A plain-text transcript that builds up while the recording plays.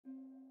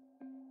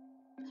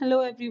Hello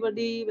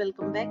everybody,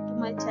 welcome back to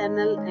my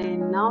channel,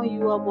 and now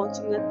you are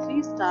watching a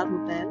 3-star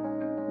hotel.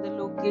 The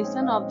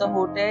location of the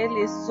hotel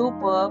is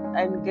superb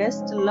and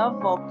guests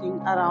love walking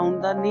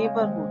around the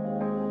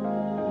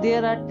neighborhood.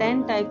 There are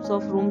 10 types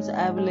of rooms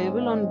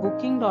available on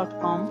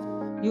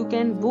booking.com. You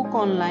can book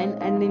online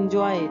and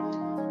enjoy it.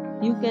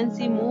 You can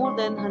see more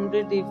than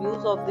 100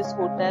 reviews of this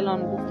hotel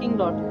on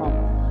booking.com.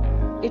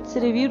 Its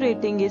review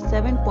rating is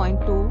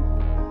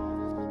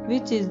 7.2,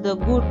 which is the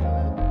good.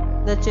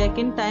 The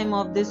check-in time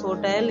of this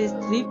hotel is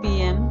 3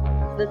 p.m.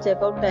 The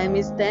check-out time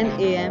is 10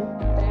 a.m.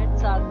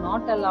 Pets are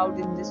not allowed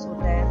in this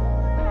hotel.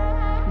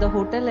 The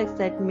hotel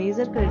accepts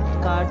major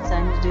credit cards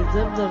and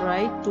reserves the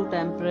right to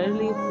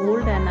temporarily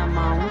hold an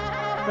amount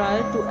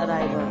prior to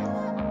arrival.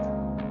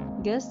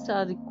 Guests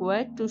are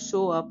required to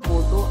show a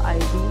photo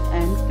ID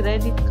and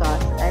credit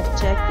cards at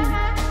check-in.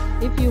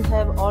 If you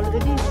have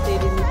already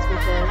stayed in this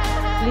hotel,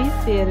 please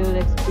share your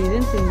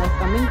experience in the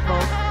comment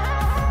box.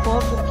 For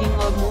booking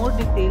or more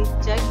details,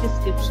 check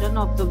description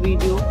of the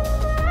video.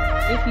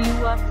 If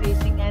you are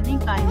facing any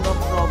kind of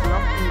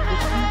problem in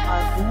booking a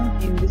room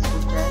in this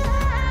hotel,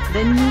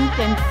 then you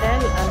can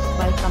tell us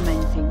by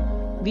commenting.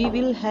 We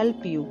will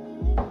help you.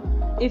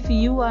 If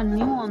you are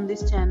new on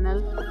this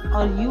channel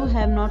or you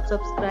have not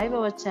subscribed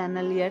our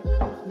channel yet,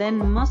 then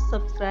must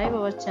subscribe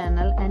our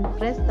channel and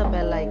press the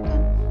bell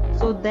icon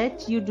so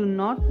that you do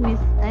not miss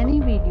any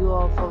video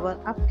of our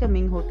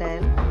upcoming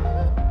hotel.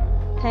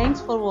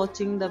 Thanks for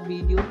watching the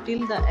video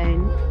till the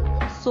end.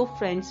 So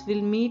friends,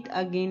 we'll meet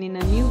again in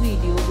a new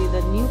video with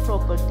a new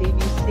property.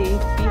 Be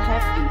safe, be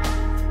happy.